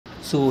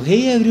So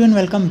hey everyone,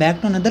 welcome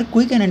back to another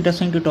quick and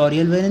interesting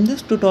tutorial, where in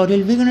this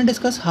tutorial we're going to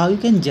discuss how you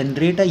can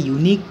generate a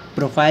unique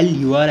profile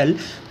URL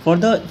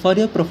for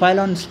your profile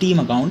on Steam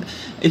account.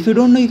 If you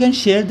don't know, you can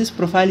share this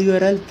profile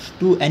URL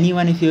to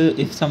anyone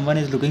if someone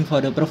is looking for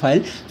a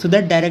profile, so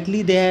that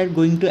directly they are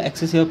going to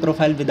access your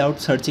profile without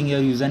searching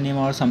your username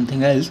or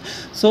something else.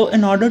 So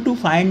in order to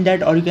find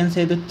that, or you can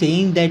say to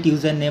change that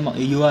username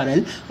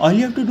URL, all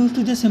you have to do is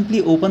to just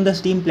simply open the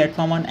Steam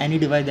platform on any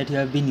device that you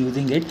have been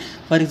using it.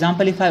 For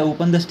example, if I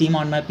open the Steam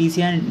on my PC,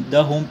 and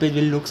the home page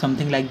will look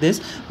something like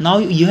this. Now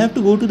you have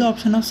to go to the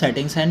option of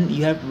settings, and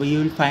you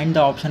will find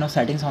the option of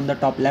settings on the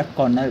top left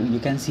corner. You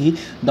can see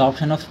the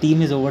option of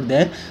Steam is over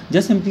there.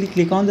 Just simply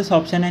click on this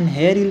option, and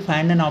here you'll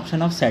find an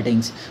option of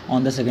settings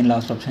on the second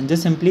last option.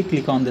 Just simply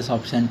click on this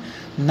option.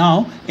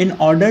 Now in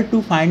order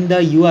to find the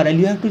URL,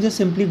 you have to just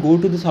simply go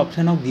to this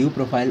option of view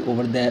profile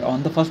over there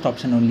on the first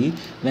option only.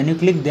 When you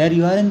click there,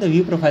 you are in the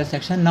view profile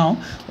section. Now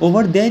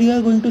over there you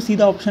are going to see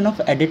the option of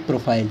edit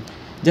profile.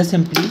 Just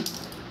simply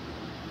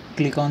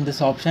click on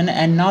this option,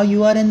 and now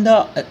you are in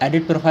the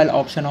edit profile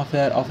option of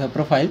your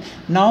profile.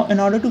 Now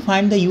in order to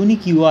find the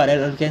unique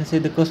URL, or you can say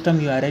the custom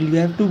URL, you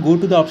have to go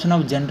to the option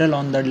of general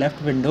on the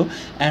left window,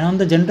 and on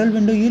the general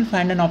window you will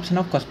find an option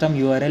of custom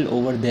URL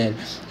over there.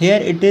 Here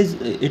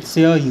it's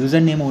your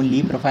username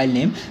only, profile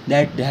name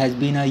that has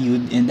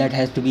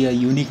to be a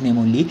unique name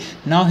only.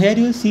 Now here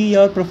you will see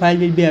your profile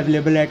will be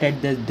available at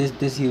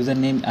this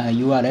username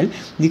URL.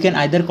 You can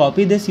either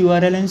copy this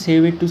URL and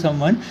save it to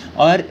someone,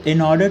 or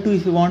in order to,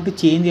 if you want to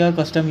change your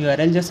custom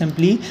URL, just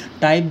simply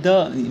type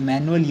the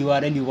manual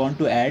URL you want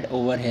to add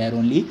over here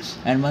only,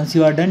 and once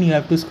you are done, you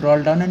have to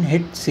scroll down and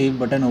hit save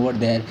button over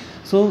there.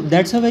 So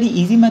that's a very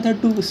easy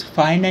method to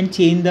find and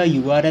change the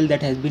URL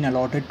that has been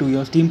allotted to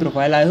your Steam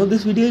profile. I hope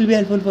this video will be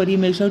helpful for you.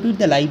 Make sure to hit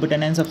the like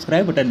button and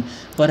subscribe button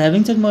for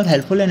having such more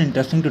helpful and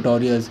interesting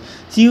tutorials.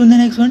 See you in the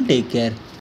next one. Take care.